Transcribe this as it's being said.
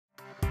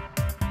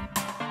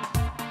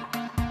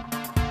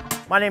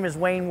My name is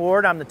Wayne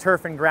Ward. I'm the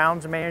Turf and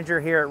Grounds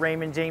Manager here at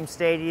Raymond James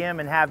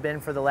Stadium and have been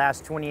for the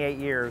last 28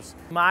 years.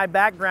 My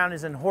background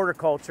is in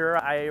horticulture.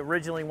 I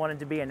originally wanted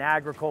to be an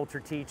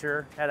agriculture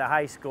teacher at a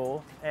high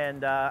school,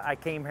 and I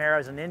came here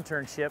as an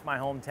internship, my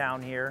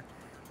hometown here,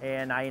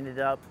 and I ended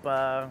up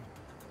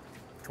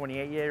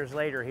 28 years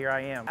later, here I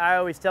am. I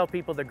always tell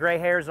people the gray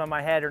hairs on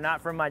my head are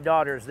not from my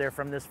daughters, they're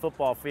from this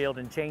football field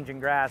and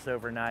changing grass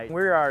overnight.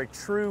 We are a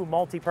true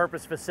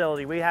multi-purpose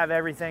facility. We have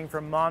everything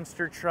from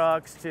monster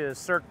trucks to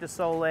Cirque du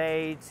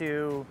Soleil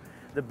to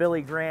the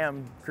Billy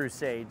Graham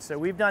crusade. So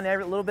we've done a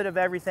little bit of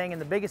everything,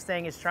 and the biggest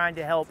thing is trying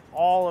to help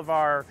all of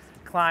our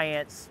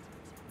clients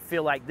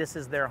feel like this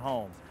is their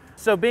home.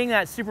 So being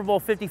at Super Bowl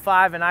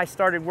 55, and I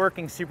started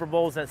working Super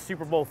Bowls at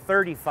Super Bowl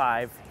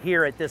 35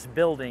 here at this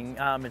building,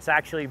 it's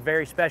actually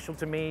very special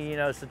to me. You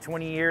know, it's the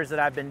 20 years that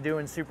I've been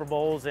doing Super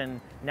Bowls, and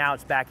now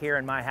it's back here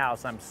in my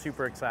house. I'm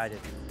super excited.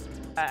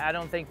 I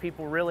don't think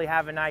people really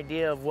have an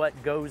idea of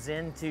what goes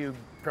into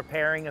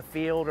preparing a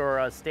field or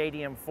a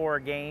stadium for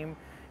a game,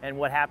 and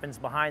what happens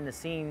behind the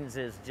scenes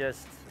is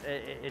just,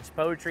 it's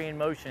poetry in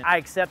motion. I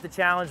accept the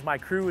challenge. My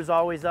crew is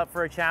always up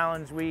for a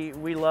challenge.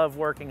 We love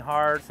working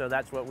hard, so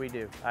that's what we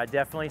do. I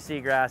definitely see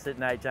grass at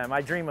nighttime.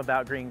 I dream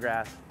about green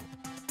grass.